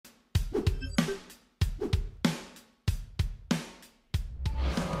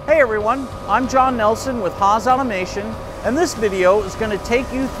Hey everyone, I'm John Nelson with Haas Automation, and this video is going to take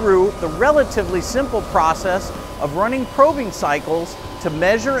you through the relatively simple process of running probing cycles to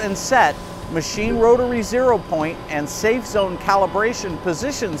measure and set machine rotary zero point and safe zone calibration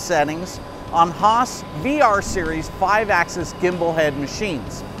position settings on Haas VR Series 5-axis gimbal head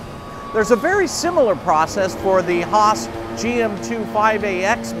machines. There's a very similar process for the Haas GM2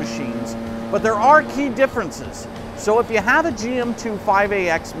 5AX machines, but there are key differences. So if you have a GM2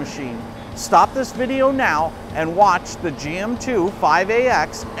 5AX machine, stop this video now and watch the GM2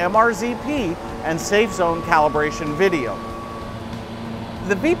 5AX MRZP and Safe Zone calibration video.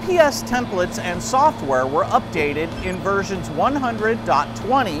 The VPS templates and software were updated in versions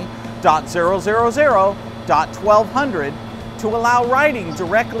 100.20.000.1200 to allow writing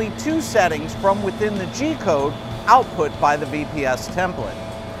directly to settings from within the G-code output by the VPS template.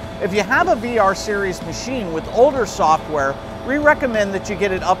 If you have a VR Series machine with older software, we recommend that you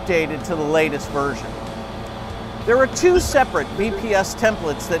get it updated to the latest version. There are two separate VPS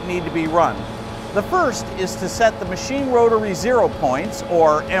templates that need to be run. The first is to set the machine rotary zero points,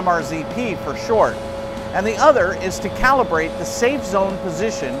 or MRZP for short, and the other is to calibrate the safe zone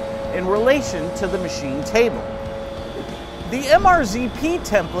position in relation to the machine table. The MRZP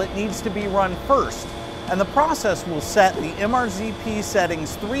template needs to be run first, and the process will set the MRZP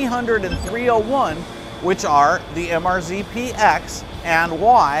settings 300 and 301, which are the MRZP X and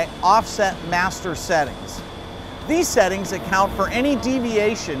Y offset master settings. These settings account for any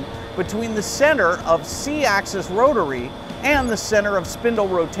deviation between the center of C-axis rotary and the center of spindle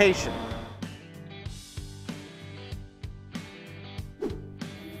rotation.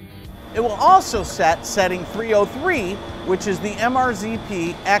 It will also set setting 303, which is the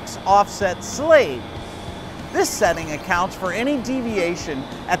MRZP X offset slave. This setting accounts for any deviation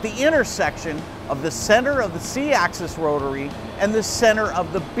at the intersection of the center of the C-axis rotary and the center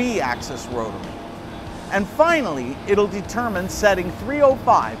of the B-axis rotary. And finally, it'll determine setting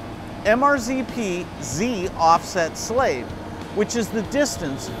 305, MRZP Z offset slave, which is the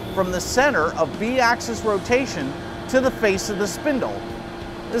distance from the center of B-axis rotation to the face of the spindle.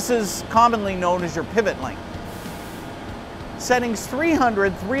 This is commonly known as your pivot length. Settings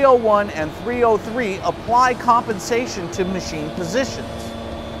 300, 301, and 303 apply compensation to machine positions.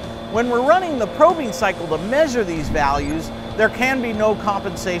 When we're running the probing cycle to measure these values, there can be no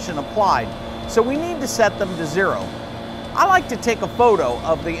compensation applied, so we need to set them to 0. I like to take a photo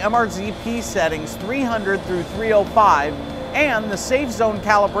of the MRZP settings 300 through 305 and the safe zone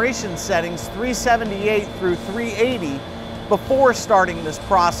calibration settings 378 through 380 before starting this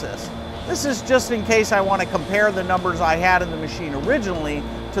process. This is just in case I want to compare the numbers I had in the machine originally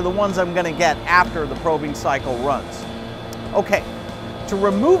to the ones I'm going to get after the probing cycle runs. Okay, to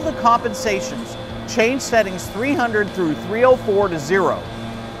remove the compensations, change settings 300 through 304 to 0.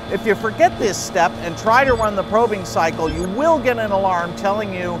 If you forget this step and try to run the probing cycle, you will get an alarm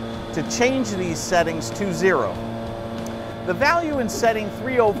telling you to change these settings to 0. The value in setting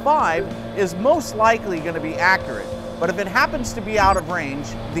 305 is most likely going to be accurate, but if it happens to be out of range,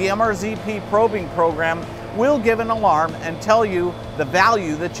 the MRZP probing program will give an alarm and tell you the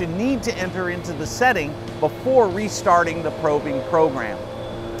value that you need to enter into the setting before restarting the probing program.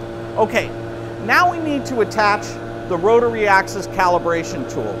 Okay, now we need to attach the rotary axis calibration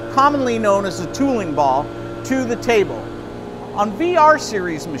tool, commonly known as a tooling ball, to the table. On VR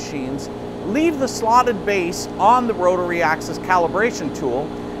Series machines, leave the slotted base on the rotary axis calibration tool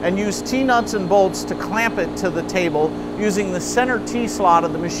and use T-nuts and bolts to clamp it to the table using the center T-slot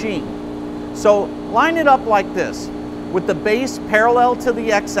of the machine. So line it up like this, with the base parallel to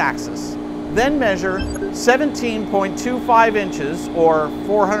the X-axis. Then measure 17.25 inches, or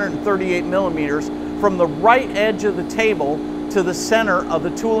 438 millimeters, from the right edge of the table to the center of the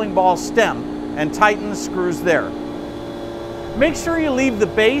tooling ball stem and tighten the screws there. Make sure you leave the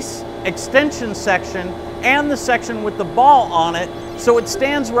base, extension section, and the section with the ball on it so it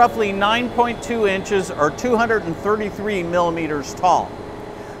stands roughly 9.2 inches or 233 millimeters tall.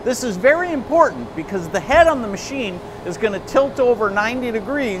 This is very important because the head on the machine is going to tilt over 90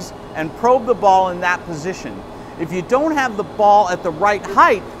 degrees and probe the ball in that position. If you don't have the ball at the right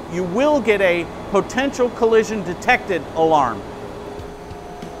height, you will get a potential collision detected alarm.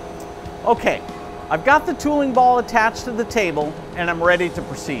 Okay, I've got the tooling ball attached to the table and I'm ready to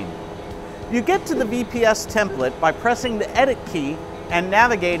proceed. You get to the VPS template by pressing the Edit key and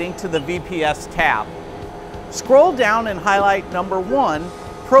navigating to the VPS tab. Scroll down and highlight number 1,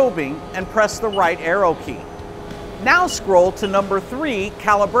 Probing, and press the right arrow key. Now scroll to number 3,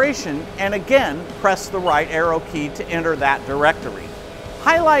 Calibration, and again press the right arrow key to enter that directory.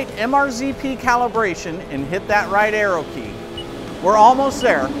 Highlight MRZP Calibration and hit that right arrow key. We're almost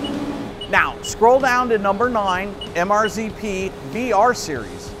there. Now, scroll down to number 9, MRZP VR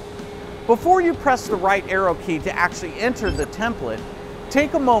series. Before you press the right arrow key to actually enter the template,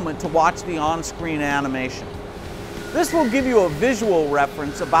 take a moment to watch the on-screen animation. This will give you a visual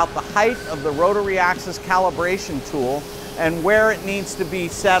reference about the height of the rotary axis calibration tool and where it needs to be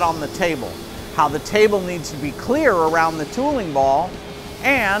set on the table, how the table needs to be clear around the tooling ball,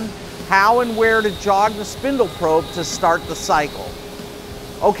 and how and where to jog the spindle probe to start the cycle.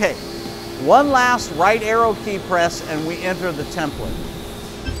 Okay, one last right arrow key press and we enter the template.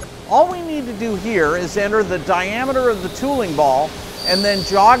 All we need to do here is enter the diameter of the tooling ball and then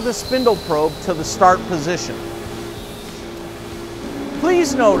jog the spindle probe to the start position.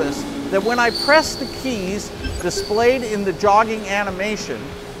 Please notice that when I press the keys displayed in the jogging animation,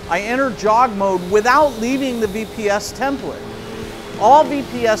 I enter jog mode without leaving the VPS template. All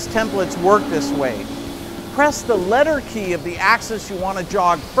VPS templates work this way. Press the letter key of the axis you want to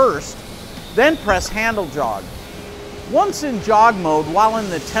jog first, then press handle jog. Once in jog mode while in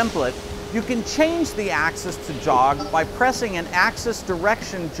the template, you can change the axis to jog by pressing an axis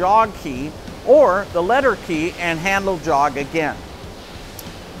direction jog key or the letter key and handle jog again.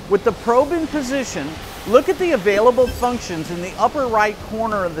 With the probe in position, look at the available functions in the upper right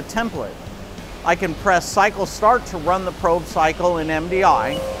corner of the template. I can press cycle start to run the probe cycle in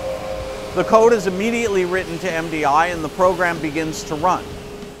MDI. The code is immediately written to MDI and the program begins to run.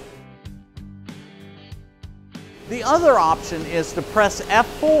 The other option is to press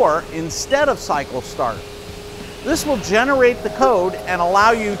F4 instead of cycle start. This will generate the code and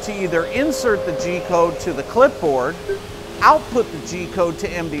allow you to either insert the G code to the clipboard, output the G code to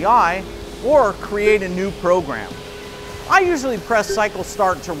MDI, or create a new program. I usually press cycle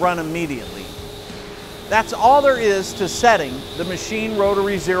start to run immediately. That's all there is to setting the machine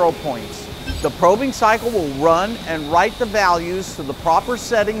rotary 0 points. The probing cycle will run and write the values to the proper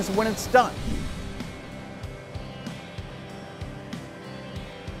settings when it's done.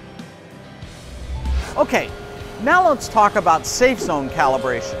 Okay, now let's talk about safe zone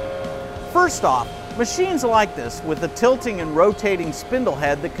calibration. First off, machines like this with a tilting and rotating spindle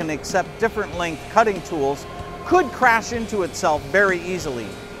head that can accept different length cutting tools could crash into itself very easily.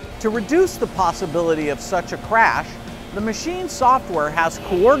 To reduce the possibility of such a crash, the machine software has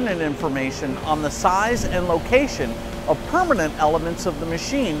coordinate information on the size and location of permanent elements of the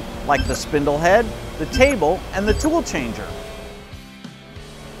machine, like the spindle head, the table, and the tool changer.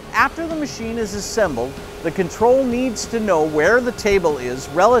 After the machine is assembled, the control needs to know where the table is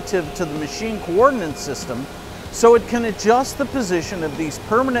relative to the machine coordinate system so it can adjust the position of these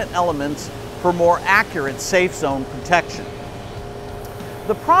permanent elements for more accurate safe zone protection.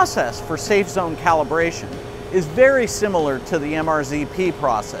 The process for safe zone calibration is very similar to the MRZP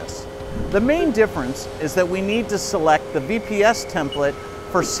process. The main difference is that we need to select the VPS template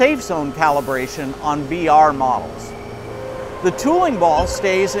for safe zone calibration on VR models. The tooling ball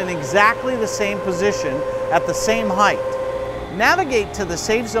stays in exactly the same position at the same height. Navigate to the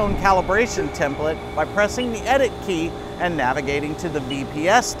safe zone calibration template by pressing the edit key and navigating to the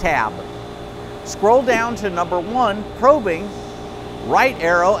VPS tab. Scroll down to number 1, probing, right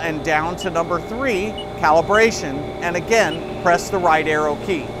arrow and down to number 3, calibration, and again press the right arrow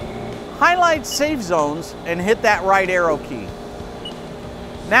key. Highlight safe zones and hit that right arrow key.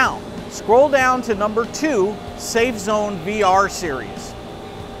 Now, scroll down to number 2, Safe Zone VR series.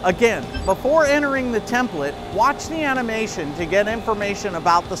 Again, before entering the template, watch the animation to get information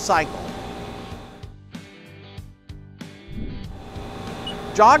about the cycle.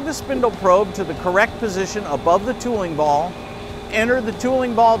 Jog the spindle probe to the correct position above the tooling ball, enter the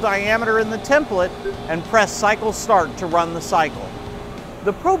tooling ball diameter in the template, and press cycle start to run the cycle.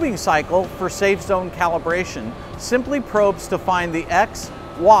 The probing cycle for safe zone calibration simply probes to find the X,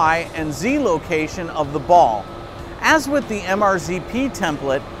 Y, and Z location of the ball. As with the MRZP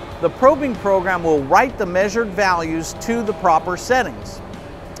template, the probing program will write the measured values to the proper settings.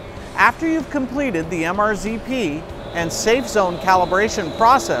 After you've completed the MRZP and safe zone calibration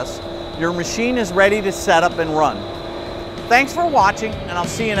process, your machine is ready to set up and run. Thanks for watching, and I'll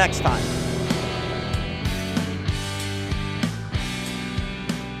see you next time.